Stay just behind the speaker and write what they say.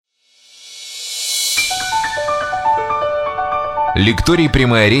Лекторий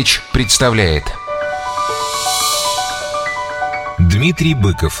 «Прямая речь» представляет. Дмитрий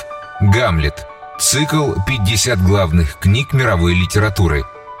Быков. Гамлет. Цикл «50 главных книг мировой литературы».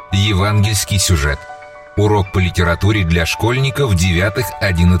 Евангельский сюжет. Урок по литературе для школьников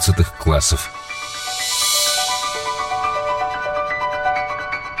 9-11 классов.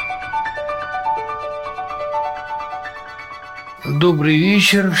 Добрый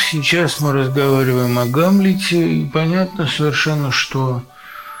вечер. Сейчас мы разговариваем о Гамлете. И понятно совершенно, что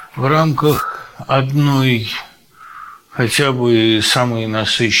в рамках одной хотя бы самой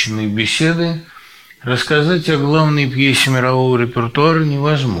насыщенной беседы рассказать о главной пьесе мирового репертуара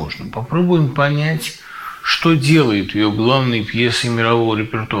невозможно. Попробуем понять, что делает ее главной пьесой мирового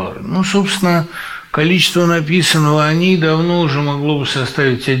репертуара. Собственно, количество написанного о ней давно уже могло бы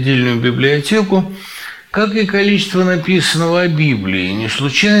составить отдельную библиотеку, как и количество написанного о Библии. Не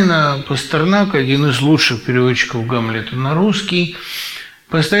случайно Пастернак, один из лучших переводчиков Гамлета на русский,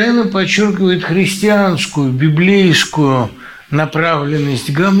 постоянно подчеркивает христианскую, библейскую направленность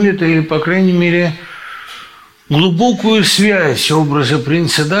Гамлета, или, по крайней мере, глубокую связь образа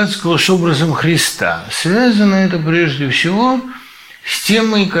принца датского с образом Христа. Связано это прежде всего с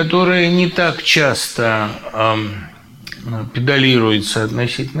темой, которая не так часто педалируется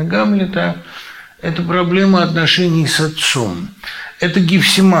относительно Гамлета. Это проблема отношений с отцом. Это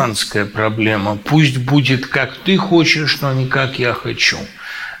гефсиманская проблема. Пусть будет, как ты хочешь, но не как я хочу.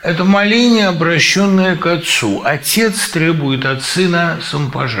 Это моление, обращенное к отцу. Отец требует от сына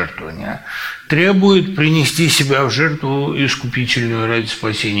самопожертвования, требует принести себя в жертву искупительную ради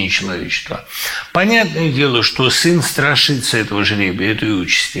спасения человечества. Понятное дело, что сын страшится этого жребия, этой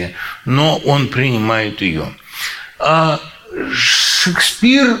участи, но он принимает ее.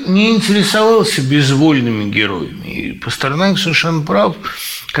 Шекспир не интересовался безвольными героями. И Пастернак совершенно прав,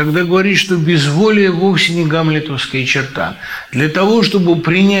 когда говорит, что безволие вовсе не гамлетовская черта. Для того, чтобы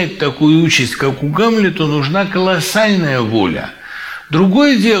принять такую участь, как у Гамлета, нужна колоссальная воля.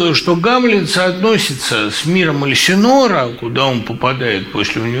 Другое дело, что Гамлет соотносится с миром Эльсинора, куда он попадает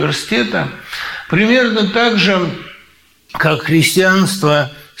после университета, примерно так же, как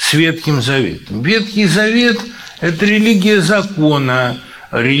христианство с Ветхим Заветом. Ветхий Завет – это религия закона,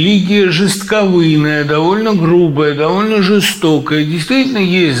 религия жестковыйная, довольно грубая, довольно жестокая. Действительно,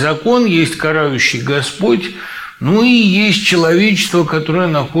 есть закон, есть карающий Господь, и есть человечество, которое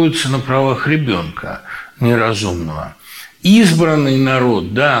находится на правах ребенка неразумного. Избранный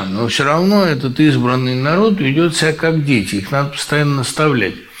народ, да, но все равно этот избранный народ ведет себя как дети, их надо постоянно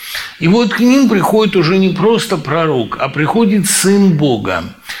наставлять. И вот к ним приходит уже не просто пророк, а приходит Сын Бога,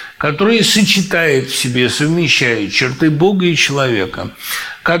 который сочетает в себе, совмещает черты Бога и человека,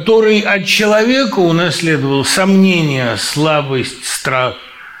 который от человека унаследовал сомнения, слабость, страх,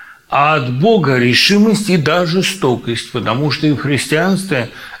 а от Бога решимость и даже жестокость, потому что и в христианстве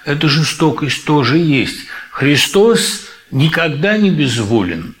эта жестокость тоже есть. Христос никогда не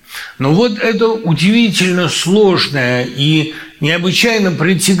безволен. Но вот эта удивительно сложная и необычайно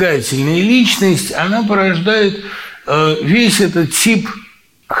притягательная личность, она порождает весь этот тип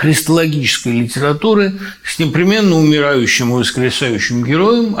христологической литературы с непременно умирающим и воскресающим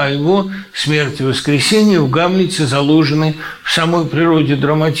героем, а его смерть и воскресение в Гамлете заложены в самой природе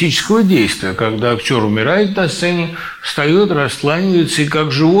драматического действия, когда актер умирает на сцене, встает, раскланивается и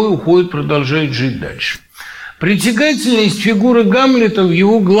как живой уходит, продолжает жить дальше. Притягательность фигуры Гамлета в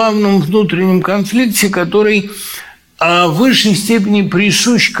его главном внутреннем конфликте, который в высшей степени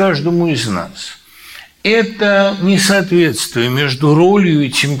присущ каждому из нас. Это несоответствие между ролью и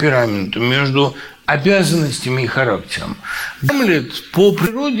темпераментом, между обязанностями и характером. Гамлет по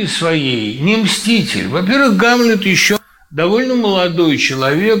природе своей не мститель. Во-первых, Гамлет еще довольно молодой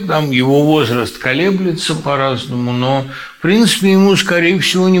человек, там его возраст колеблется по-разному, но, в принципе, ему, скорее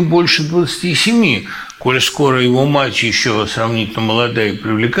всего, не больше 27, коль скоро его мать еще сравнительно молодая и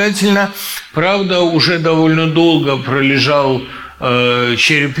привлекательна. Правда, уже довольно долго пролежал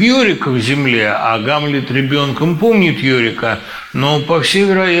череп Йорика в земле, а Гамлет ребенком помнит Йорика, но, по всей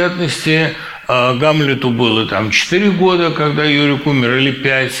вероятности, Гамлету было 4 года, когда Йорик умер, или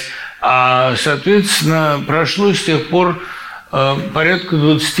 5, а, соответственно, прошло с тех пор порядка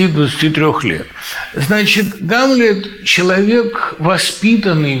 20-23 лет. Значит, Гамлет – человек,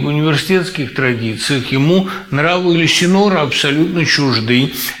 воспитанный в университетских традициях, ему нравы Эльсинора абсолютно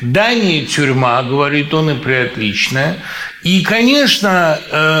чужды. Дания – тюрьма, говорит он, и преотличная. И, конечно,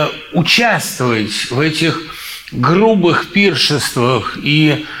 участвовать в этих грубых пиршествах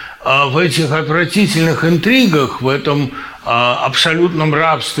и в этих отвратительных интригах, в этом абсолютном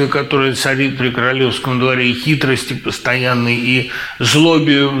рабстве, которое царит при королевском дворе, и хитрости постоянной, и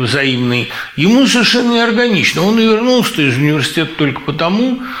злобе взаимной, ему совершенно неорганично. Он и вернулся из университета только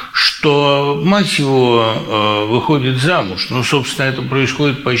потому, что мать его выходит замуж. Ну, собственно, это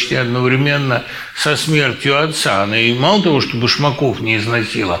происходит почти одновременно со смертью отца. Она и мало того, что башмаков не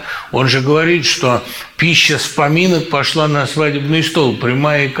износила, он же говорит, что пища с поминок пошла на свадебный стол,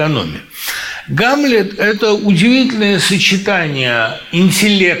 прямая экономия. Гамлет – это удивительное сочетание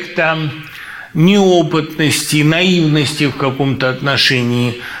интеллекта, неопытности, наивности в каком-то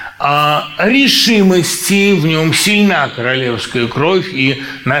отношении, решимости, в нем сильна королевская кровь и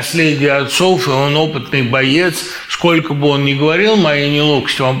наследие отцов, и он опытный боец. Сколько бы он ни говорил, моя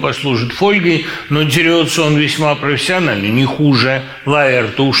неловкость вам послужит фольгой, но дерется он весьма профессионально, не хуже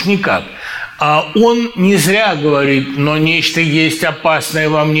Лаэрта уж никак. Он не зря говорит, но нечто есть опасное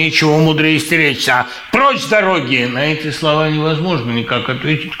во мне, чего мудрее стеречься. Прочь с дороги! На эти слова невозможно никак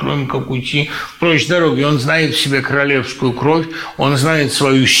ответить, кроме как уйти прочь с дороги. Он знает в себе королевскую кровь, он знает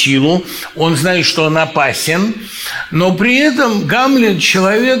свою силу, он знает, что он опасен, но при этом Гамлет –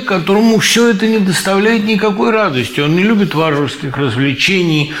 человек, которому все это не доставляет никакой радости. Он не любит варварских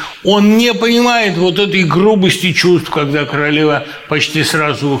развлечений, он не понимает вот этой грубости чувств, когда королева почти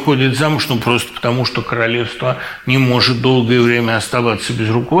сразу выходит замуж, просто потому, что королевство не может долгое время оставаться без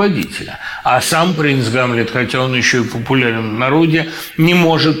руководителя. А сам принц Гамлет, хотя он еще и популярен в народе, не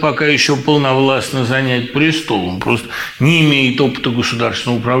может пока еще полновластно занять престол. Он просто не имеет опыта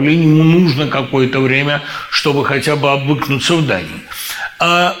государственного управления, ему нужно какое-то время, чтобы хотя бы обвыкнуться в Дании.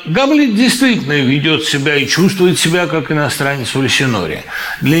 А Гамлет действительно ведет себя и чувствует себя как иностранец в Эльсиноре.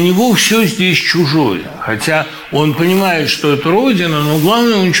 Для него все здесь чужое, хотя он понимает, что это родина, но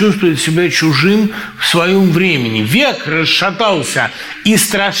главное, он чувствует себя чужим в своем времени. Век расшатался, и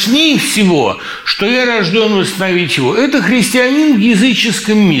страшнее всего, что я рожден восстановить его. Это христианин в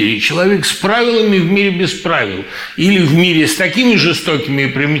языческом мире, человек с правилами в мире без правил, или в мире с такими жестокими и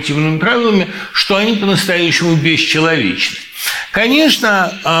примитивными правилами, что они по-настоящему бесчеловечны.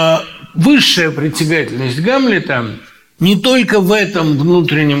 Конечно, высшая притягательность Гамлета не только в этом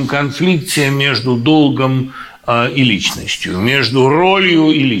внутреннем конфликте между долгом и личностью, между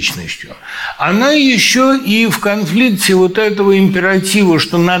ролью и личностью. Она еще и в конфликте вот этого императива,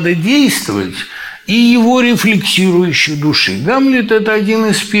 что надо действовать, и его рефлексирующей души. Гамлет – это один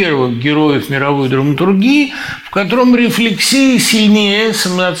из первых героев мировой драматургии, в котором рефлексия сильнее,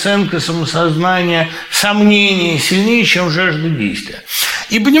 самооценка, самосознание, сомнение сильнее, чем жажда действия.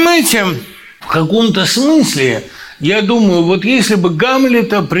 И понимаете, в каком-то смысле, я думаю, вот если бы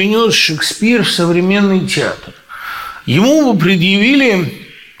Гамлета принес Шекспир в современный театр, ему бы предъявили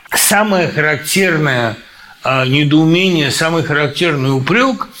самое характерное недоумение, самый характерный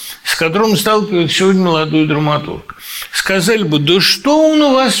упрек, с которым сталкивается сегодня молодой драматург. Сказали бы, да что он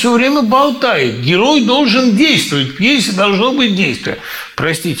у вас все время болтает? Герой должен действовать, в пьесе должно быть действие.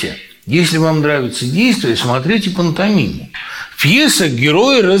 Простите, если вам нравится действие, смотрите пантомиму. В пьесах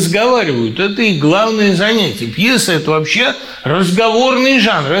герои разговаривают, это их главное занятие. Пьеса – это вообще разговорный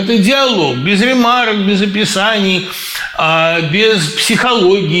жанр, это диалог, без ремарок, без описаний, без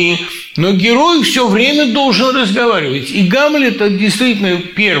психологии. Но герой все время должен разговаривать. И «Гамлет» – это действительно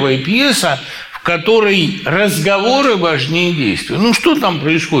первая пьеса, в которой разговоры важнее действия. Ну, что там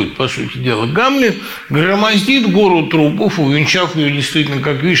происходит, по сути дела? Гамлет громоздит гору трупов, увенчав ее действительно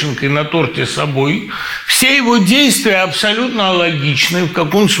как вишенкой на торте собой. Все его действия абсолютно алогичны, в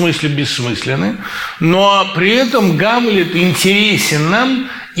каком-то смысле бессмысленны, но при этом Гамлет интересен нам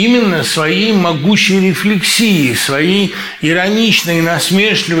именно своей могучей рефлексией, своей ироничной,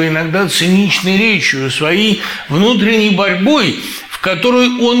 насмешливой, иногда циничной речью, своей внутренней борьбой, в которой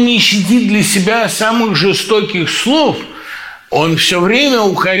он не щадит для себя самых жестоких слов. Он все время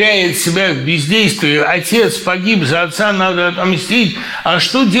укоряет себя в бездействии. Отец погиб, за отца надо отомстить. А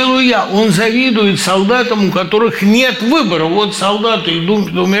что делаю я? Он завидует солдатам, у которых нет выбора. Вот солдаты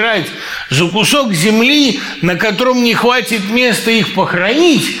идут умирать за кусок земли, на котором не хватит места их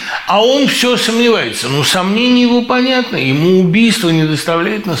похоронить, а он все сомневается. Ну, сомнение его понятно. Ему убийство не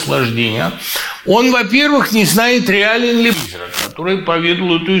доставляет наслаждения. Он, во-первых, не знает, реален ли призрак, который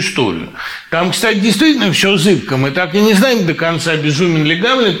поведал эту историю. Там, кстати, действительно все зыбко. Мы так и не знаем до конца, безумен ли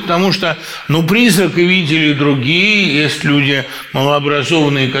Гамлет, потому что, призрака видели другие. Есть люди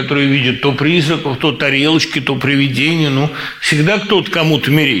малообразованные, которые видят то призраков, то тарелочки, то привидения. Всегда кто-то кому-то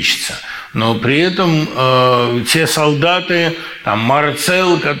мерещится. но при этом те солдаты, там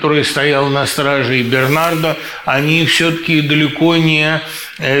Марцел, который стоял на страже, и Бернардо, они все-таки далеко не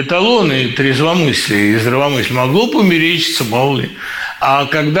эталоны трезвомыслия и здравомыслия. Могло померещиться, мало ли. А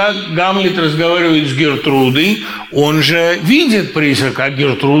когда Гамлет разговаривает с Гертрудой, он же видит призрак, а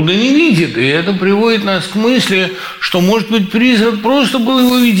Гертруда не видит. И это приводит нас к мысли, что, может быть, призрак просто был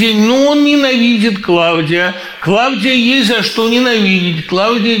его видением, но он ненавидит Клавдия. Клавдия есть за что ненавидеть.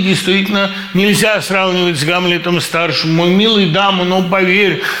 Клавдия действительно нельзя сравнивать с Гамлетом-старшим. Мой милый дама, но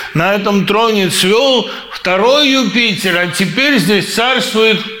поверь, на этом троне цвел второй Юпитер, а теперь здесь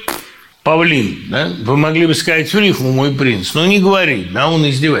царствует павлин, да? Вы могли бы сказать в рифму «мой принц», но не говорит, да, он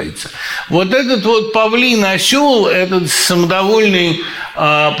издевается. Вот этот вот павлин-осел, этот самодовольный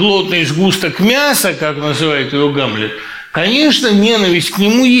плотный сгусток мяса, как называет его Гамлет, конечно, ненависть к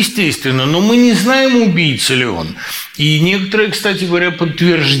нему естественна, но мы не знаем, убийца ли он. И некоторые, кстати говоря,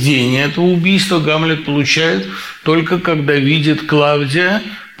 подтверждение этого убийства Гамлет получает только когда видит Клавдия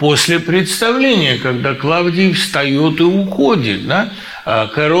после представления, когда Клавдий встает и уходит, да?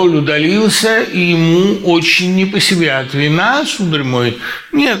 Король удалился, и ему очень не по себе от вина, сударь мой.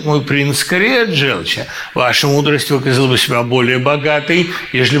 Нет, мой принц, скорее от желчи. Ваша мудрость выказала бы себя более богатой,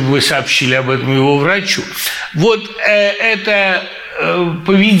 если бы вы сообщили об этом его врачу. Вот это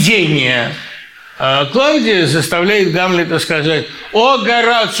поведение Клавдия заставляет Гамлета сказать: «О,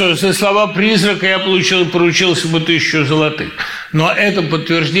 Горацио, за слова призрака я поручился бы 1000 золотых». Но это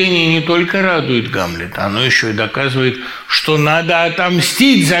подтверждение не только радует Гамлета, оно еще и доказывает, что надо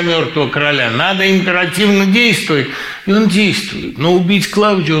отомстить за мертвого короля, надо императивно действовать. И он действует. Но убить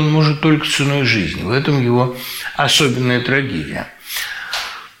Клавдию он может только ценой жизни. В этом его особенная трагедия.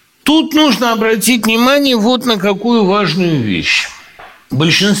 Тут нужно обратить внимание вот на какую важную вещь.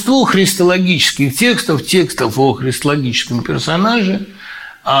 Большинство христологических текстов о христологическом персонаже,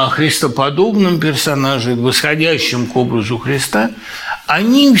 о христоподобном персонаже, восходящем к образу Христа,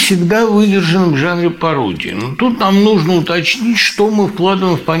 они всегда выдержаны в жанре пародии. Но тут нам нужно уточнить, что мы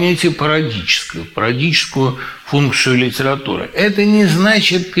вкладываем в понятие пародическую функцию литературы. Это не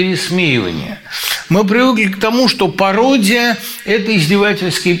значит пересмеивание. Мы привыкли к тому, что пародия – это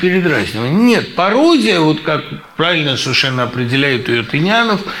издевательские передразнивания. Нет, пародия, вот как правильно совершенно определяет ее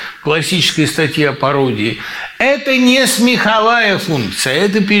Тынянов в классической статье о пародии, это не смеховая функция,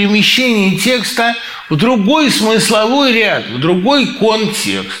 это перемещение текста в другой смысловой ряд, в другой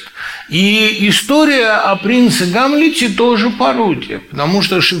контекст. И история о принце Гамлете тоже пародия, потому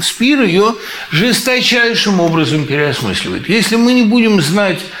что Шекспир ее жесточайшим образом переосмысливает. Если мы не будем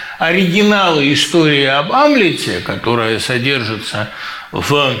знать оригинала истории об Гамлете, которая содержится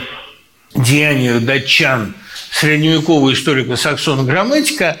в деяниях датчан средневекового историка Саксона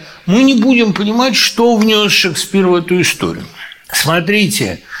Грамматика, мы не будем понимать, что внес Шекспир в эту историю.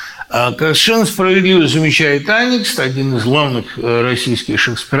 Смотрите, как совершенно справедливо замечает Аникст, один из главных российских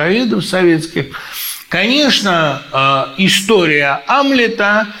шекспироведов советских, конечно, история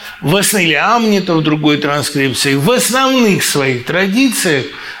Амлета, или Амнета в другой транскрипции, в основных своих традициях,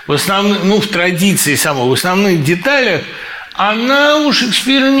 в основных деталях, она у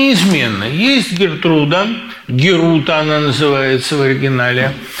Шекспира неизменна. Есть Гертруда, Герута она называется в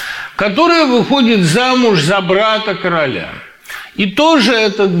оригинале, которая выходит замуж за брата короля. И тоже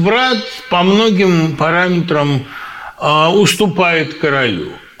этот брат по многим параметрам уступает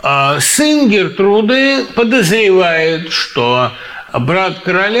королю. Сын Гертруды подозревает, что брат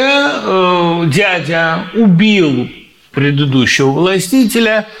короля, дядя, убил предыдущего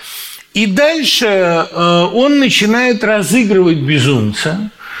властителя, и дальше он начинает разыгрывать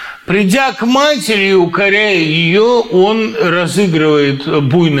безумца. Придя к матери и укоряя ее, он разыгрывает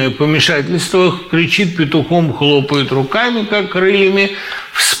буйное помешательство, кричит петухом, хлопает руками, как крыльями,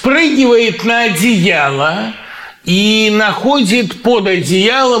 вспрыгивает на одеяло и находит под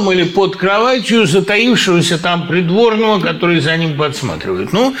одеялом или под кроватью затаившегося там придворного, который за ним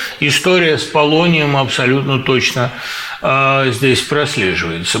подсматривает. Ну, история с Полонием абсолютно точно здесь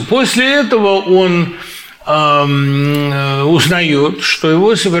прослеживается. После этого он узнает, что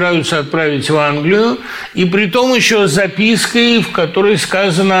его собираются отправить в Англию, и притом еще с запиской, в которой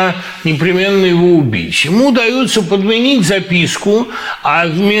сказано непременно его убить. Ему удается подменить записку, а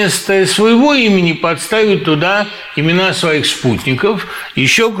вместо своего имени подставить туда имена своих спутников.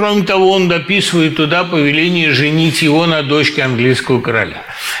 Еще, кроме того, он дописывает туда повеление женить его на дочке английского короля.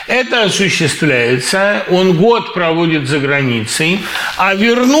 Это осуществляется, он год проводит за границей, а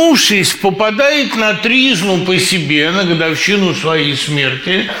вернувшись, попадает на тризну по себе, на годовщину своей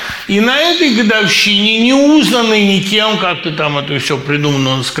смерти, и на этой годовщине, не узнанный никем, как-то там это все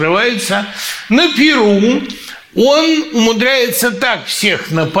придумано, он скрывается, на Перу он умудряется так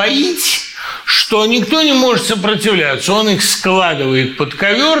всех напоить, что никто не может сопротивляться. Он их складывает под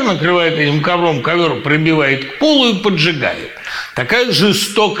ковер, накрывает этим ковром, ковер пробивает к полу и поджигает. Такая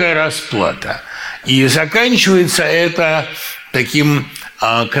жестокая расплата. И заканчивается это таким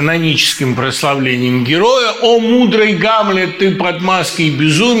каноническим прославлением героя. «О, мудрый Гамлет, ты под маской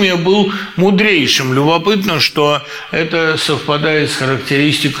безумия был мудрейшим». Любопытно, что это совпадает с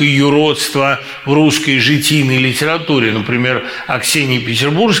характеристикой юродства в русской житийной литературе. Например, о Ксении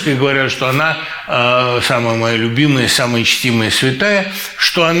Петербургской говорят, что она самая моя любимая, самая чтимая святая,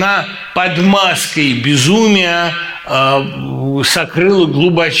 что она под маской безумия сокрыла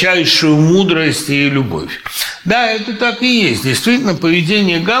глубочайшую мудрость и любовь. Да, это так и есть. Действительно,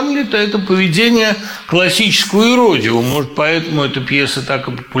 поведение Гамлета – это поведение классического юродивого. Может, поэтому эта пьеса так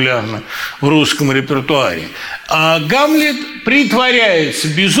и популярна в русском репертуаре. А Гамлет притворяется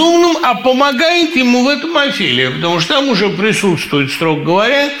безумным, а помогает ему в этом Офелия, потому что там уже присутствует, строго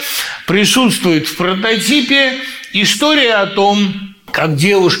говоря, присутствует в прототипе история о том, как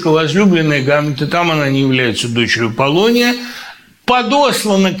девушка, возлюбленная Гамлета, там она не является дочерью Полония,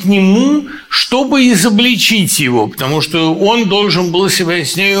 подослана к нему, чтобы изобличить его, потому что он должен был себя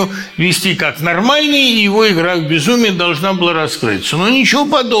с нею вести как нормальный, и его игра в безумие должна была раскрыться. Но ничего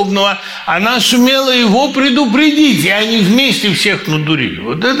подобного. Она сумела его предупредить, и они вместе всех надурили.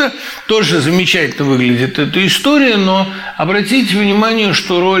 Вот это тоже замечательно выглядит, эта история, но обратите внимание,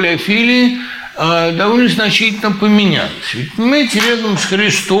 что роль Офелии довольно значительно поменялась. Ведь, понимаете, рядом с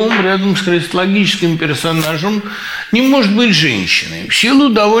Христом, рядом с христологическим персонажем не может быть женщины. В силу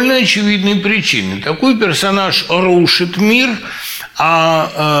довольно очевидной причины. Такой персонаж рушит мир,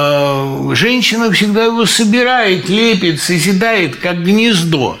 а женщина всегда его собирает, лепит, созидает, как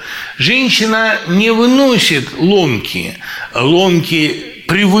гнездо. Женщина не выносит ломки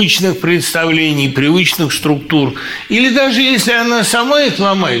привычных представлений, привычных структур. Или даже если она сама их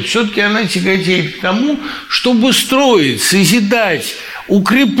ломает, все-таки она тяготеет к тому, чтобы строить, созидать,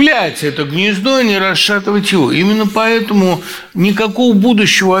 укреплять это гнездо, а не расшатывать его. Именно поэтому никакого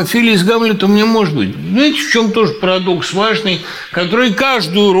будущего Офелии с Гамлетом не может быть. Знаете, в чем тоже парадокс важный, который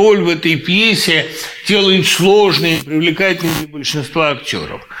каждую роль в этой пьесе делает сложной и привлекательной для большинства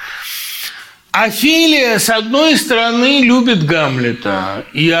актеров. Офелия, с одной стороны, любит Гамлета,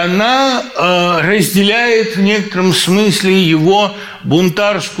 и она разделяет в некотором смысле его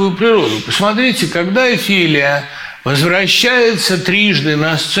бунтарскую природу. Посмотрите, когда Офелия возвращается трижды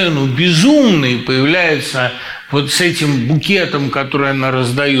на сцену безумной, появляется вот с этим букетом, который она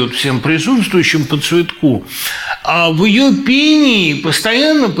раздает всем присутствующим по цветку, а в ее пении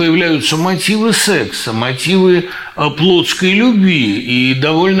постоянно появляются мотивы секса, мотивы плотской любви, и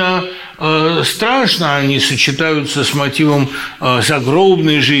довольно страшно они сочетаются с мотивом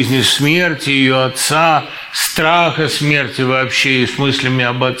загробной жизни, смерти ее отца, страха смерти вообще и с мыслями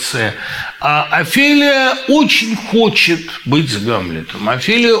об отце. А Офелия очень хочет быть с Гамлетом.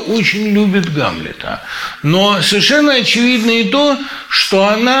 Офелия очень любит Гамлета. Но совершенно очевидно и то, что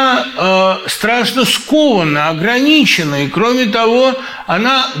она страшно скована, ограничена. И кроме того,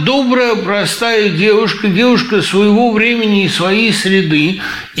 она добрая, простая девушка, девушка своего времени и своей среды.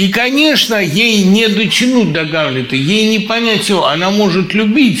 И, конечно, ей не дотянуть до Гамлета, ей не понять его. Она может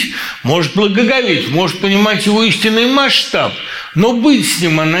любить, может благоговеть, может понимать его истинный масштаб, но быть с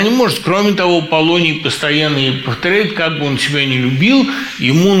ним она не может. Кроме того, Полоний постоянно ей повторяет, как бы он тебя не любил,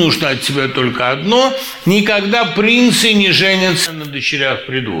 ему нужно от тебя только одно – никогда принцы не женятся на дочерях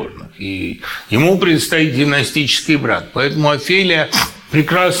придворных. И ему предстоит династический брак. Поэтому Офелия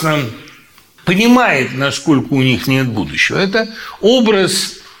прекрасно понимает, насколько у них нет будущего. Это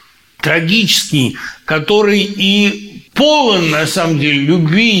образ трагический, который и полон, на самом деле,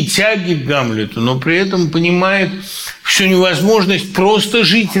 любви и тяги к Гамлету, но при этом понимает всю невозможность просто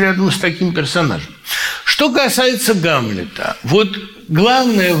жить рядом с таким персонажем. Что касается Гамлета, вот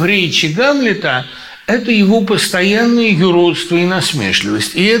главное в речи Гамлета – это его постоянное юродство и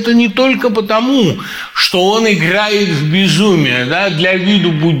насмешливость. И это не только потому, что он играет в безумие, да, для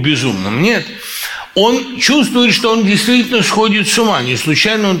виду будь безумным. Нет. Он чувствует, что он действительно сходит с ума. Не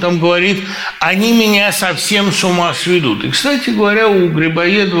случайно он там говорит: «Они меня совсем с ума сведут». И, кстати говоря, у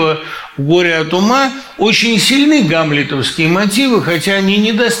Грибоедова в «Горе от ума» очень сильны гамлетовские мотивы, хотя они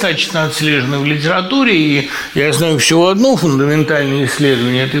недостаточно отслежены в литературе. И я знаю всего одно фундаментальное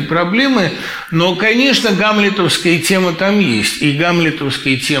исследование этой проблемы. Но, конечно, гамлетовская тема там есть. И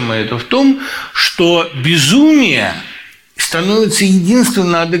гамлетовская тема – это в том, что безумие становится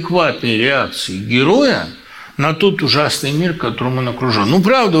единственно адекватной реакцией героя на тот ужасный мир, которым он окружен. Ну,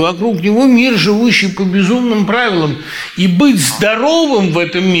 правда, вокруг него мир, живущий по безумным правилам. И быть здоровым в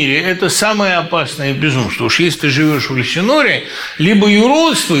этом мире – это самое опасное безумство. Уж если ты живешь в Эльсиноре, либо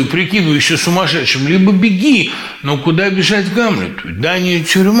юродствуй, прикидывайся сумасшедшим, либо беги. Но куда бежать Гамлету? Дания –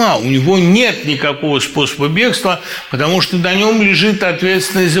 тюрьма. У него нет никакого способа бегства, потому что на нем лежит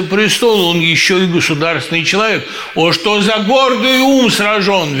ответственность за престол. Он еще и государственный человек. О, что за гордый ум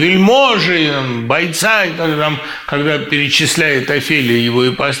сражен, вельможи, бойца. И там, когда перечисляет Офелия его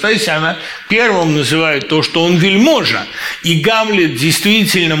ипостась, она первым называет то, что он вельможа. И Гамлет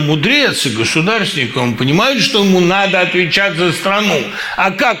действительно мудрец и государственник. Он понимает, что ему надо отвечать за страну.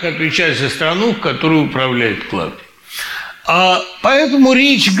 А как отвечать за страну, в которой управляет Клавдий? Поэтому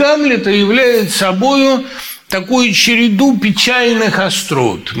речь Гамлета является собою такую череду печальных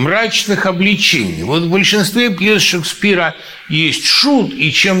острот, мрачных обличений. Вот в большинстве пьес Шекспира есть шут, и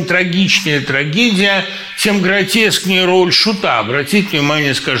чем трагичнее трагедия, тем гротескнее роль шута. Обратите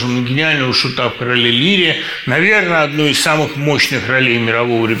внимание, скажем, на гениального шута в «Короле Лире», наверное, одну из самых мощных ролей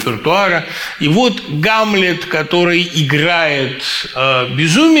мирового репертуара. И вот Гамлет, который играет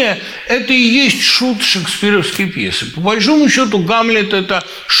безумие, это и есть шут шекспировской пьесы. По большому счету, Гамлет – это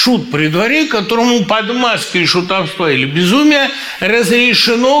шут при дворе, которому под маской шутовства или безумия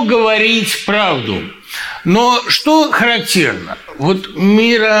разрешено говорить правду. Но что характерно? Вот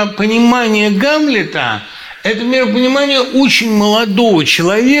миропонимание Гамлета – это миропонимание очень молодого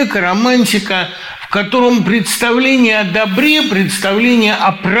человека, романтика, в котором представление о добре, представление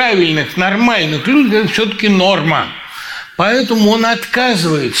о правильных, нормальных людях – это все-таки норма. Поэтому он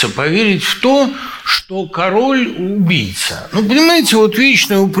отказывается поверить в то, что король – убийца. Ну, понимаете, вот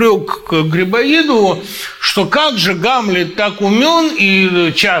вечный упрек к Грибоедову, что как же Гамлет так умен,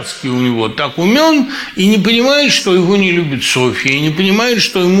 и Чацкий у него так умен, и не понимает, что его не любит Софья, и не понимает,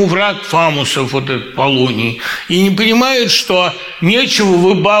 что ему враг Фамусов, вот этот Полоний, и не понимает, что нечего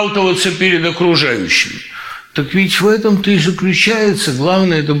выбалтываться перед окружающими. Так ведь в этом-то и заключается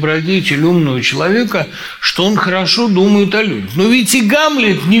главная добродетель умного человека, что он хорошо думает о людях. Но ведь и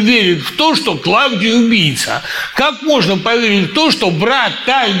Гамлет не верит в то, что Клавдий убийца. Как можно поверить в то, что брат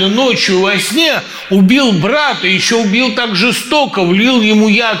тайно ночью во сне убил брата, еще убил так жестоко, влил ему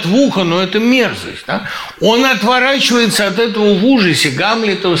яд в ухо, но это мерзость. Да? Он отворачивается от этого в ужасе.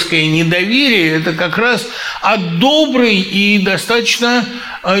 Гамлетовское недоверие – это как раз от доброй и достаточно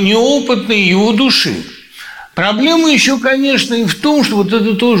неопытной его души. Проблема еще, конечно, и в том, что вот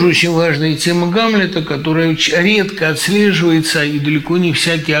это тоже очень важная тема Гамлета, которая редко отслеживается, и далеко не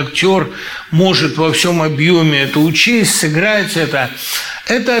всякий актер может во всем объеме это учесть, сыграть это.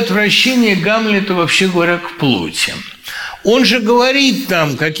 Это отвращение Гамлета, вообще говоря, к плоти. Он же говорит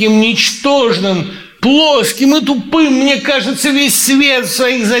там, каким ничтожным, плоским и тупым, мне кажется, весь свет в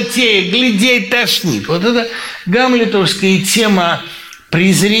своих затеях, глядеть тошнит. Вот это гамлетовская тема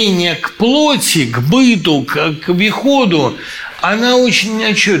презрение к плоти, к быту, к обиходу, она очень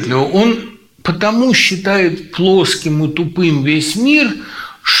отчетлива. Он потому считает плоским и тупым весь мир,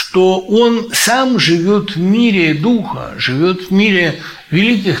 что он сам живет в мире духа, живет в мире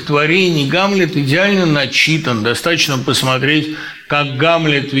великих творений. Гамлет идеально начитан. Достаточно посмотреть, как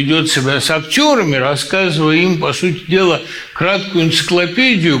Гамлет ведет себя с актерами, рассказывая им, по сути дела, краткую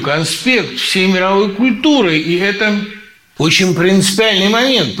энциклопедию, конспект всей мировой культуры. И это очень принципиальный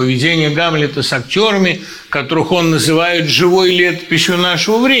момент поведения Гамлета с актерами, которых он называет живой летописью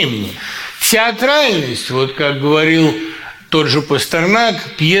нашего времени. Театральность, вот как говорил тот же Пастернак,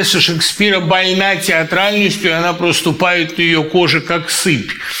 пьеса Шекспира больна театральностью, и она проступает на ее коже как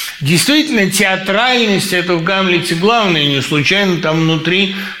сыпь. Действительно, театральность – это в Гамлете главное, не случайно там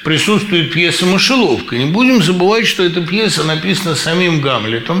внутри присутствует пьеса «Мышеловка». Не будем забывать, что эта пьеса написана самим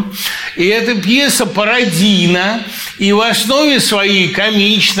Гамлетом, и эта пьеса пародийна, и в основе своей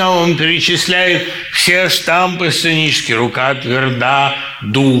комична. Он перечисляет все штампы сценические: рука тверда,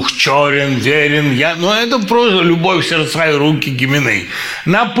 дух черен, верен я. Но это просто любовь сердца и руки Гименей.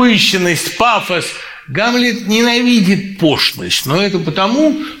 Напыщенность, пафос. Гамлет ненавидит пошлость, но это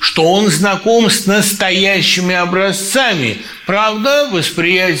потому, что он знаком с настоящими образцами. Правда,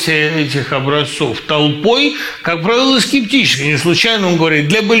 восприятие этих образцов толпой, как правило, скептическое. Не случайно он говорит,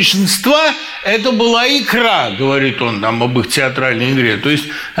 для большинства это была икра, говорит он там об их театральной игре. То есть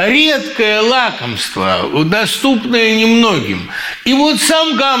редкое лакомство, доступное немногим. И вот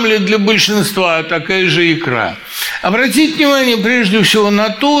сам Гамлет для большинства такая же икра. Обратите внимание прежде всего на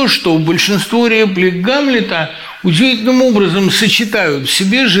то, что большинство реплик Гамлета удивительным образом сочетают в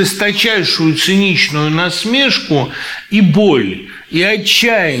себе жесточайшую циничную насмешку и боль, и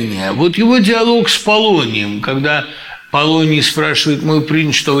отчаяние. Вот его диалог с Полонием, когда Полоний спрашивает: мой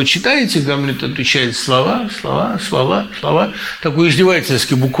принц, что вы читаете? Гамлет отвечает: слова, слова, слова, слова. Такой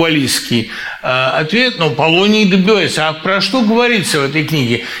издевательский, буквалистский ответ, но Полоний добивается. А про что говорится в этой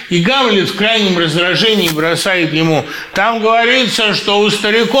книге? И Гамлет в крайнем раздражении бросает ему: там говорится, что у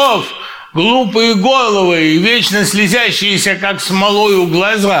стариков глупые головы и вечно слезящиеся, как смолою,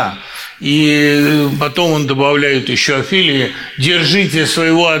 глаза. И потом он добавляет еще Офелии: держите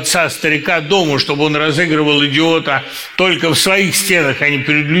своего отца-старика дома, чтобы он разыгрывал идиота только в своих стенах, а не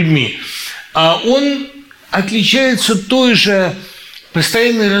перед людьми. А он отличается той же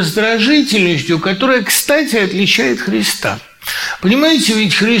постоянной раздражительностью, которая, кстати, отличает Христа. Понимаете,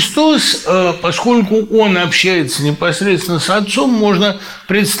 ведь Христос, поскольку Он общается непосредственно с Отцом, можно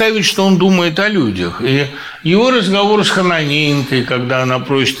представить, что Он думает о людях. И его разговор с Хананеенкой, когда она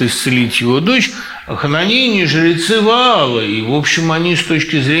просит исцелить его дочь, хананеяне – жрецы Ваала, и, в общем, они с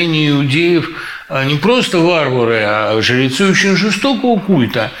точки зрения иудеев не просто варвары, а жрецы очень жестокого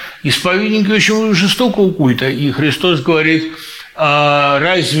культа, исповедники очень жестокого культа. И Христос говорит: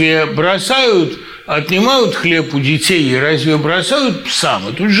 разве отнимают хлеб у детей, и разве бросают псам?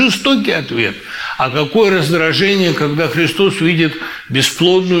 Это жестокий ответ. А какое раздражение, когда Христос видит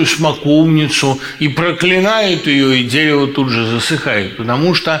бесплодную смоковницу и проклинает ее, и дерево тут же засыхает.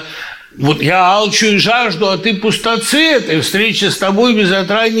 Потому что вот я алчу и жажду, а ты пустоцвет, и встреча с тобой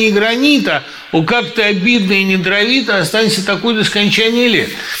безотраднее гранита. О, как ты обидно и недровито, останься такой до скончания лет.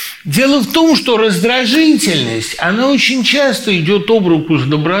 Дело в том, что раздражительность, она очень часто идет об руку с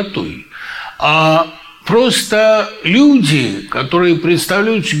добротой. А просто люди, которые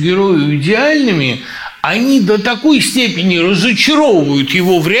представляются герою идеальными, они до такой степени разочаровывают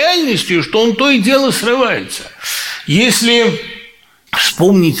его в реальности, что он то и дело срывается. Если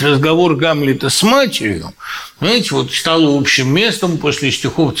вспомнить разговор Гамлета с матерью, знаете, вот стало общим местом после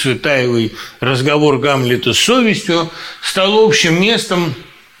стихов Цветаевой разговор Гамлета с совестью, стало общим местом,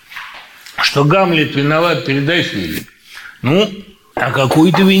 что Гамлет виноват перед Офелией. Ну, о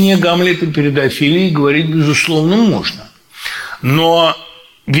какой-то вине Гамлета перед Офелией говорить, безусловно, можно. Но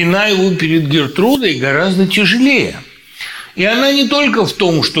вина его перед Гертрудой гораздо тяжелее. И она не только в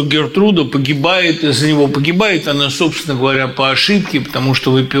том, что Гертруда погибает из-за него. Погибает она, собственно говоря, по ошибке, потому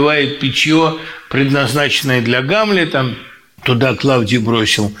что выпивает питье, предназначенное для Гамлета. Туда Клавдий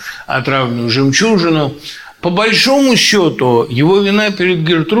бросил отравленную жемчужину. По большому счету, его вина перед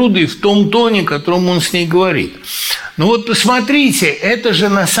Гертрудой в том тоне, которым он с ней говорит. Ну вот посмотрите, это же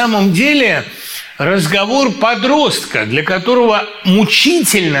на самом деле разговор подростка, для которого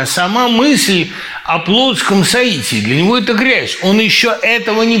мучительна сама мысль о плотском соитии. Для него это грязь. Он еще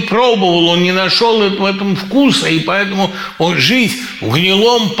этого не пробовал, он не нашел в этом вкуса, и поэтому он жить в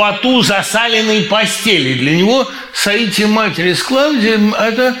гнилом поту засаленной постели. Для него соитие матери с Клавдием –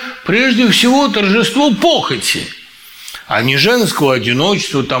 это прежде всего торжество похоти, а не женского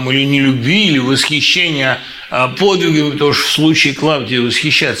одиночества там, или не любви, или восхищения подвигами, потому что в случае Клавдия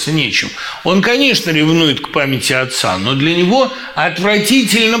восхищаться нечем. Он, конечно, ревнует к памяти отца, но для него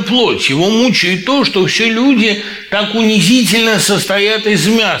отвратительна плоть. Его мучает то, что все люди так унизительно состоят из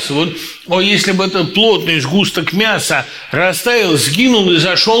мяса. Вот если бы этот плотный сгусток мяса растаял, сгинул и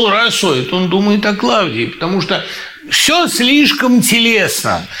зашел росой, то он думает о Клавдии, потому что все слишком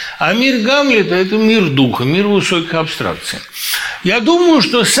телесно. А мир Гамлета – это мир духа, мир высоких абстракций. Я думаю,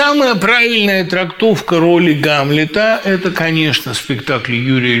 что самая правильная трактовка роли Гамлета – это, конечно, спектакль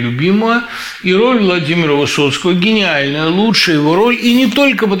Юрия Любимого и роль Владимира Высоцкого. Гениальная, лучшая его роль. И не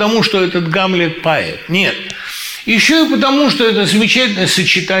только потому, что этот Гамлет – поэт. Нет. Еще и потому, что это замечательное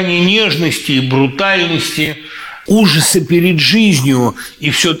сочетание нежности и брутальности, ужаса перед жизнью и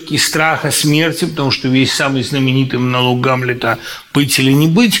все-таки страха смерти, потому что весь самый знаменитый монолог Гамлета «Быть или не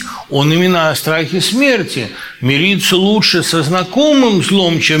быть», он именно о страхе смерти. Мириться лучше со знакомым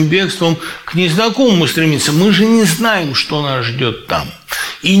злом, чем бегством к незнакомому стремиться. Мы же не знаем, что нас ждет там.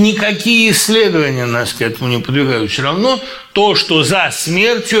 И никакие исследования нас к этому не подвигают. Все равно то, что за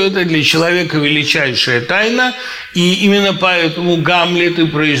смертью, это для человека величайшая тайна. И именно поэтому Гамлет и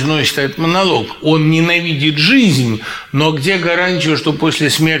произносит этот монолог. Он ненавидит жизнь, но где гарантия, что после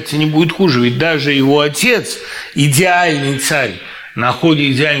смерти не будет хуже? Ведь даже его отец, идеальный царь,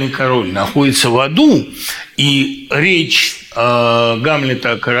 идеальный король, находится в аду. И речь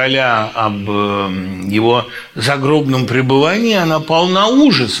Гамлета, короля, об его загробном пребывании, она полна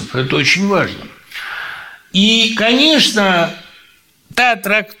ужасов. Это очень важно. И, конечно, та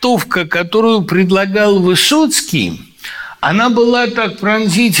трактовка, которую предлагал Высоцкий, она была так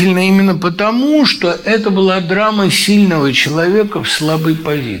пронзительна именно потому, что это была драма сильного человека в слабой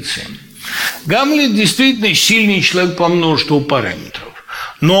позиции. Гамлет действительно сильный человек по множеству параметров.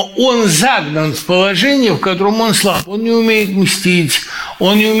 Но он загнан в положение, в котором он слаб. Он не умеет мстить,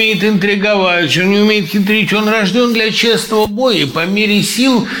 он не умеет интриговать, он не умеет хитрить. Он рожден для честного боя. И по мере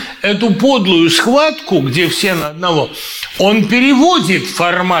сил эту подлую схватку, где все на одного, он переводит в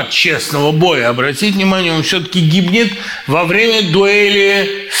формат честного боя. Обратите внимание, он все-таки гибнет во время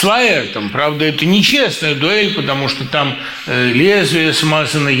дуэли с Лаэртом. Правда, это нечестная дуэль, потому что там лезвие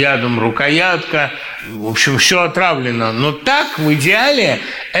смазано ядом, рукоятка. В общем, все отравлено. Но так, в идеале,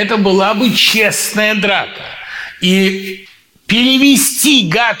 это была бы честная драка. И перевести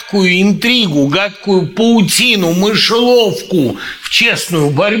гадкую интригу, гадкую паутину, мышеловку в честную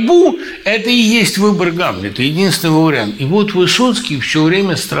борьбу – это и есть выбор Гамлета, единственный вариант. И вот Высоцкий все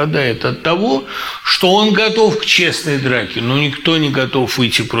время страдает от того, что он готов к честной драке, но никто не готов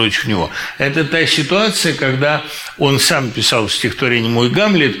выйти против него. Это та ситуация, когда он сам писал в стихотворении «Мой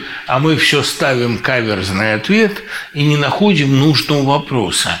Гамлет», а мы все ставим каверзный ответ и не находим нужного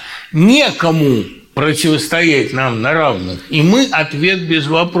вопроса. Некому противостоять нам на равных, и мы ответ без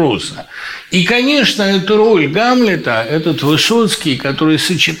вопроса. И, конечно, эту роль Гамлета, этот Высоцкий, который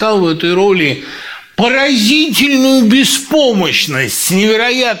сочетал в этой роли поразительную беспомощность с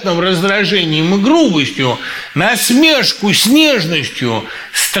невероятным раздражением и грубостью, насмешку с нежностью,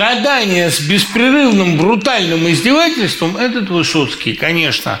 страдания с беспрерывным брутальным издевательством, этот Высоцкий,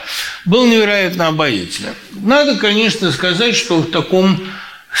 конечно, был невероятно обаятелен. Надо, конечно, сказать, что в таком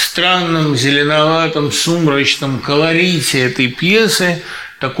странном, зеленоватом, сумрачном колорите этой пьесы,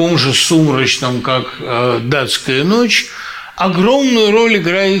 таком же сумрачном, как «Датская ночь», огромную роль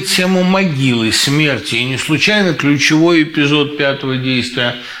играет тема могилы, смерти. И не случайно ключевой эпизод пятого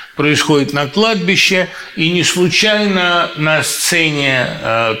действия происходит на кладбище, и не случайно на сцене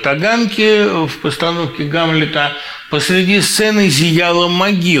Таганки в постановке Гамлета посреди сцены зияла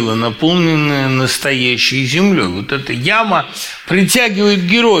могила, наполненная настоящей землей. Вот эта яма притягивает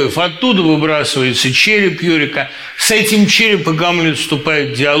героев. Оттуда выбрасывается череп Юрика. С этим черепом Гамлет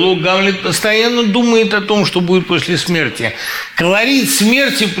вступает в диалог. Гамлет постоянно думает о том, что будет после смерти. Колорит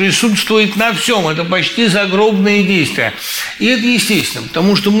смерти присутствует на всем. Это почти загробное действие. И это естественно,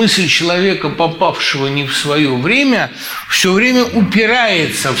 потому что мысль человека, попавшего не в свое время, все время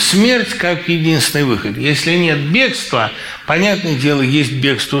упирается в смерть как единственный выход. Если нет бегства, понятное дело, есть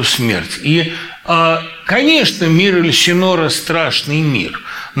бегство в смерть. И, конечно, мир Эльсинора – страшный мир,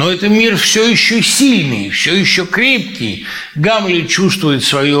 но это мир все еще сильный, все еще крепкий. Гамлет чувствует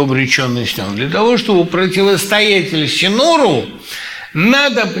свою обреченность в нем. Для того, чтобы противостоять Эльсинору,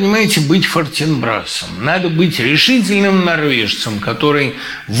 надо, понимаете, быть Фортенбрассом, надо быть решительным норвежцем, который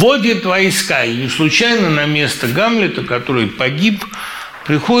вводит войска. И не случайно на место Гамлета, который погиб,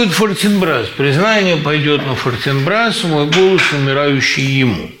 приходит Фортенбрасс. Признание пойдет на Фортенбрасса, мой голос умирающий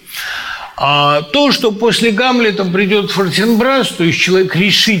ему. А то, что после Гамлета придет Фортенбрасс, то есть человек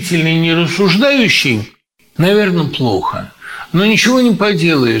решительный, не рассуждающий, наверное, плохо. Но ничего не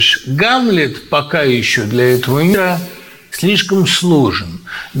поделаешь. Гамлет пока еще для этого мира слишком сложен.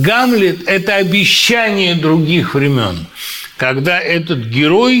 Гамлет – это обещание других времен, когда этот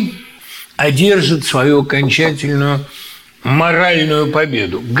герой одержит свою окончательную моральную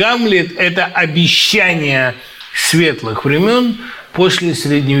победу. Гамлет – это обещание светлых времен после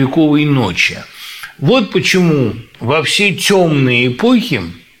средневековой ночи. Вот почему во все темные эпохи,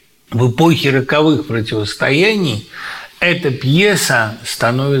 в эпохе роковых противостояний, эта пьеса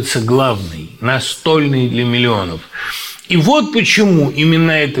становится главной, настольной для миллионов. И вот почему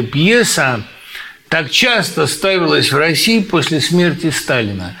именно эта пьеса так часто ставилась в России после смерти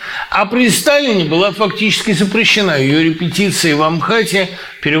Сталина. А при Сталине была фактически запрещена. Ее репетиции в Амхате,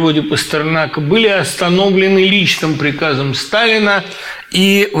 в переводе Пастернака, были остановлены личным приказом Сталина.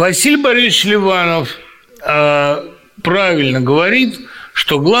 И Василий Борисович Ливанов правильно говорит,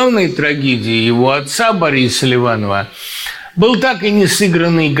 что главной трагедией его отца Бориса Ливанова был так и не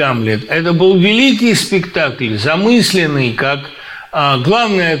сыгранный Гамлет. Это был великий спектакль, замысленный как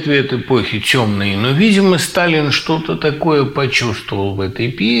главный ответ эпохи темной. Но, видимо, Сталин что-то такое почувствовал в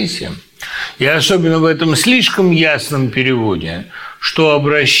этой пьесе, и особенно в этом слишком ясном переводе, что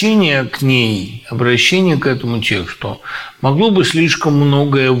обращение к ней, обращение к этому тексту могло бы слишком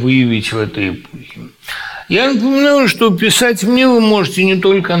многое выявить в этой эпохе. Я напоминаю, что писать мне вы можете не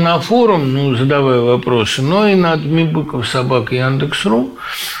только на форум, задавая вопросы, но и на @Быков@Яндекс.ру,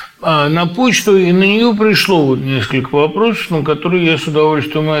 на почту, и на нее пришло несколько вопросов, на которые я с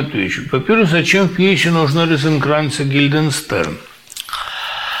удовольствием отвечу. Во-первых, зачем в пьесе нужны Розенкранц и Гильденстерн?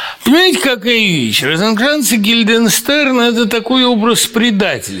 Понимаете, какая вещь? Розенкранц и Гильденстерн – это такой образ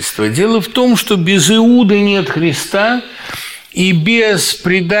предательства. Дело в том, что без Иуды нет Христа, и без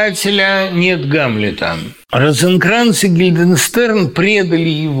предателя нет Гамлета. Розенкранц и Гильденстерн предали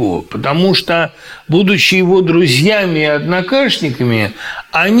его, потому что, будучи его друзьями и однокашниками,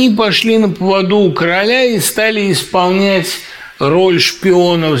 они пошли на поводу у короля и стали исполнять роль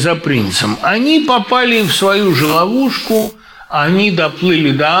шпионов за принцем. Они попали в свою же ловушку, они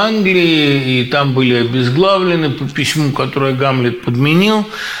доплыли до Англии, и там были обезглавлены по письму, которое Гамлет подменил,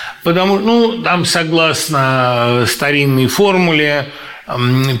 потому что, там, согласно старинной формуле,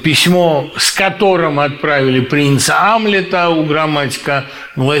 письмо, с которым отправили принца Амлета, у грамматика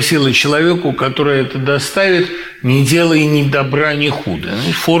гласило: человеку, который это доставит, не делай ни добра, ни худа.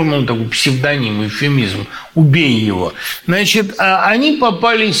 Формула, такой псевдоним, эвфемизм. Убей его. Значит, они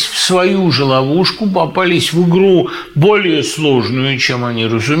попались в свою же ловушку, попались в игру более сложную, чем они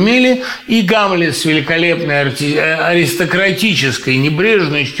разумели, и Гамлет с великолепной аристократической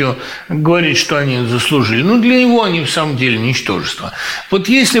небрежностью говорит, что они заслужили. Для него они в самом деле ничтожество. Вот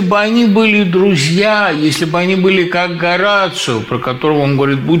если бы они были друзья, если бы они были как Горацио, про которого он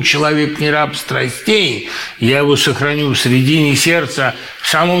говорит: будь человек не раб страстей, я его сохраню в середине сердца, в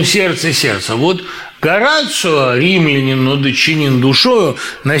самом сердце сердца. Вот Горацио, римлянин, но дочинен душою,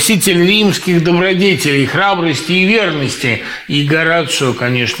 носитель римских добродетелей, храбрости и верности. И Горацио,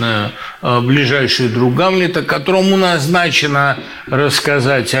 конечно, ближайший друг Гамлета, которому назначено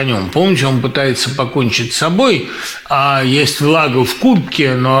рассказать о нем. Помните, он пытается покончить с собой, а есть влага в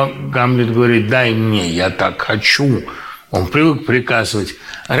кубке, но Гамлет говорит: дай мне, я так хочу. Он привык приказывать: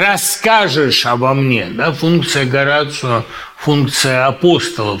 расскажешь обо мне. Да? Функция Горацио, функция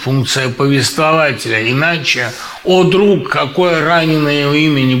апостола, функция повествователя. Иначе, о, друг, какое раненое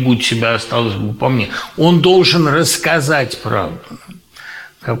имя не будь тебя осталось бы по мне. Он должен рассказать правду.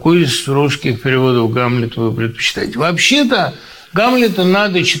 Какой из русских переводов Гамлета вы предпочитаете? Вообще-то Гамлета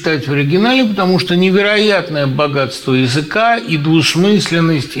надо читать в оригинале, потому что невероятное богатство языка и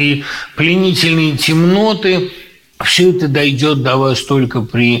двусмысленность, и пленительные темноты – все это дойдет до вас только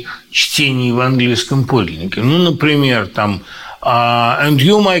при чтении в английском подлиннике. Например, там «And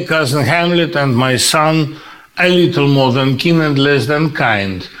you, my cousin Hamlet, and my son, a little more than kin and less than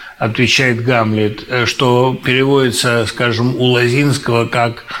kind», отвечает Гамлет, что переводится, скажем, у Лозинского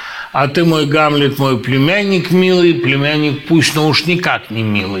как: «А ты, мой Гамлет, мой племянник милый, племянник пусть, но уж никак не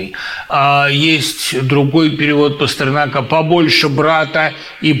милый». А есть другой перевод Пастернака: «побольше брата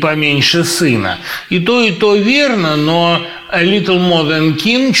и поменьше сына». И то верно, но «a little more than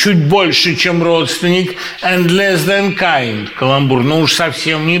kin» – чуть больше, чем родственник, «and less than kind» – каламбур, уж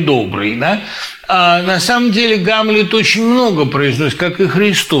совсем недобрый, да? А на самом деле Гамлет очень много произносит, как и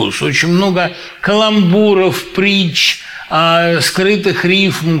Христос, очень много каламбуров, притч, скрытых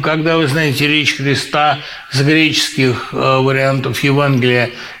рифм, когда, вы знаете, речь Христа с греческих вариантов Евангелия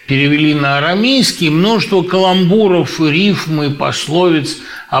перевели на арамейский, множество каламбуров, рифм и пословиц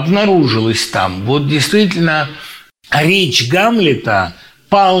обнаружилось там. Вот действительно речь Гамлета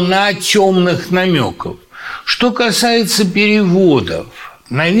полна темных намеков. Что касается переводов,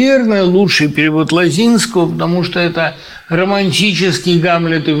 наверное, лучший перевод Лозинского, потому что это романтический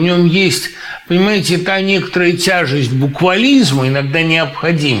Гамлет, и в нем есть, понимаете, та некоторая тяжесть буквализма, иногда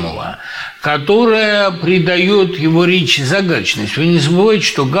необходимого, которая придает его речи загадочность. Вы не забывайте,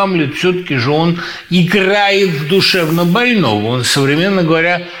 что Гамлет все-таки же он играет в душевно больного, он, современно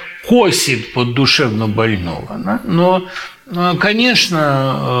говоря, косит под душевно больного. Да? Но,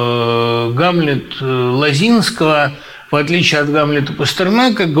 конечно, Гамлет Лозинского, в отличие от Гамлета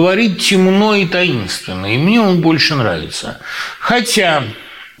Пастернака, говорит темно и таинственно, и мне он больше нравится. Хотя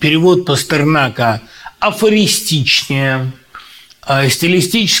перевод Пастернака афористичнее,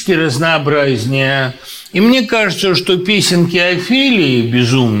 стилистически разнообразнее, и мне кажется, что песенки Офелии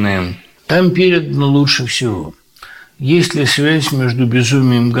безумные там переданы лучше всего. Есть ли связь между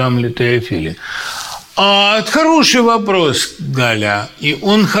безумием Гамлета и Офелии? Это хороший вопрос, Галя, и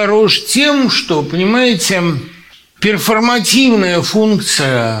он хорош тем, что, понимаете, перформативная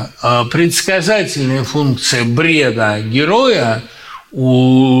функция, предсказательная функция бреда героя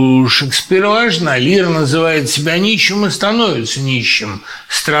у Шекспира важна. Лир называет себя нищим и становится нищим,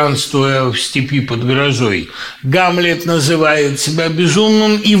 странствуя в степи под грозой. Гамлет называет себя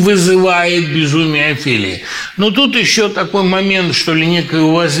безумным и вызывает безумие Офелии. Но тут еще такой момент, что ли, некое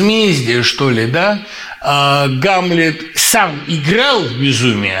возмездие, что ли, да? Гамлет сам играл в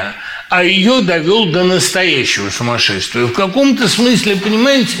безумие, а ее довел до настоящего сумасшествия. В каком-то смысле,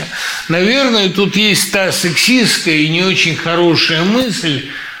 понимаете, наверное, тут есть та сексистская и не очень хорошая мысль,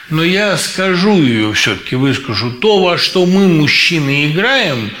 но я скажу ее все-таки, выскажу. То, во что мы, мужчины,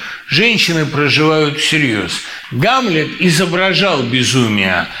 играем, женщины проживают всерьез. Гамлет изображал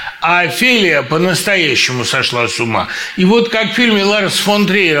безумие, а Офелия по-настоящему сошла с ума. И вот как в фильме Ларса фон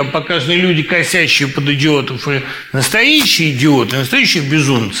Триера показаны люди, косящие под идиотов, и настоящие идиоты, настоящие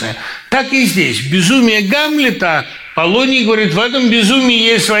безумцы, так и здесь. Безумие Гамлета, Полоний говорит, в этом безумии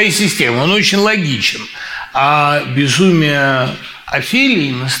есть своя система, он очень логичен. А безумие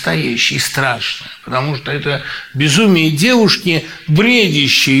Офелии настоящее, страшное, потому что это безумие девушки,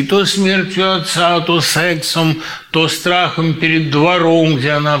 бредящей то смертью отца, то сексом, то страхом перед двором,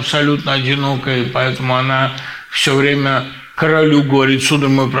 где она абсолютно одинокая, и поэтому она все время королю говорит: сударь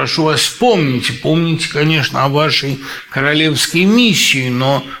мой, прошу вас, помните, конечно, о вашей королевской миссии,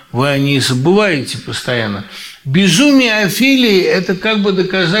 но вы о ней забываете постоянно. Безумие Офелии – это как бы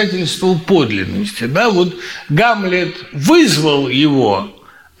доказательство подлинности. Да? Вот Гамлет вызвал его,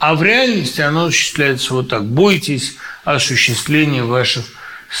 а в реальности оно осуществляется вот так. Бойтесь осуществления ваших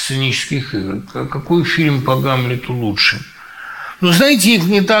сценических игр. Какой фильм по Гамлету лучше? Ну, знаете, их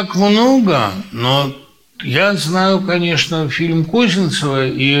не так много, но я знаю, конечно, фильм Козинцева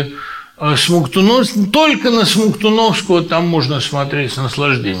и Смоктуновского. Только на Смоктуновского там можно смотреть с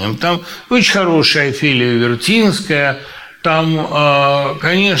наслаждением. Там очень хорошая Офелия Вертинская, там,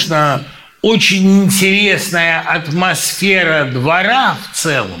 конечно, очень интересная атмосфера двора в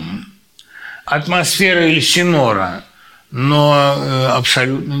целом, атмосфера Эльсинора, но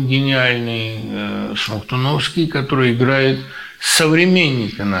абсолютно гениальный Смоктуновский, который играет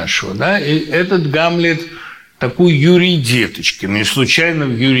современника нашего. Да? И этот Гамлет такой Юрий Деточкин. И случайно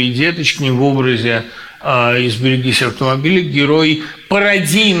в Юрии Деточкине в образе из «Берегись автомобиля» герой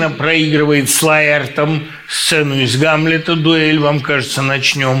пародийно проигрывает с Лаэртом сцену из «Гамлета», дуэль, вам кажется,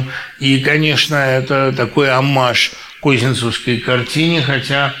 начнем. И, конечно, это такой оммаж козинцевской картине,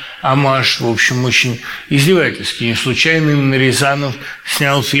 хотя оммаж, в общем, очень издевательский. Не случайно именно Рязанов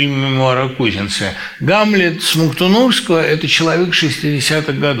снял фильм «Мемуары о Козинцеве». Гамлет Смоктуновского – это человек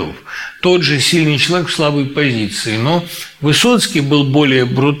 60-х годов. Тот же сильный человек в слабой позиции. Но Высоцкий был более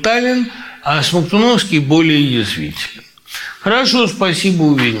брутален, а Смоктуновский более язвителен. Хорошо, спасибо,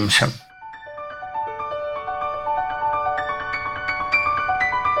 увидимся.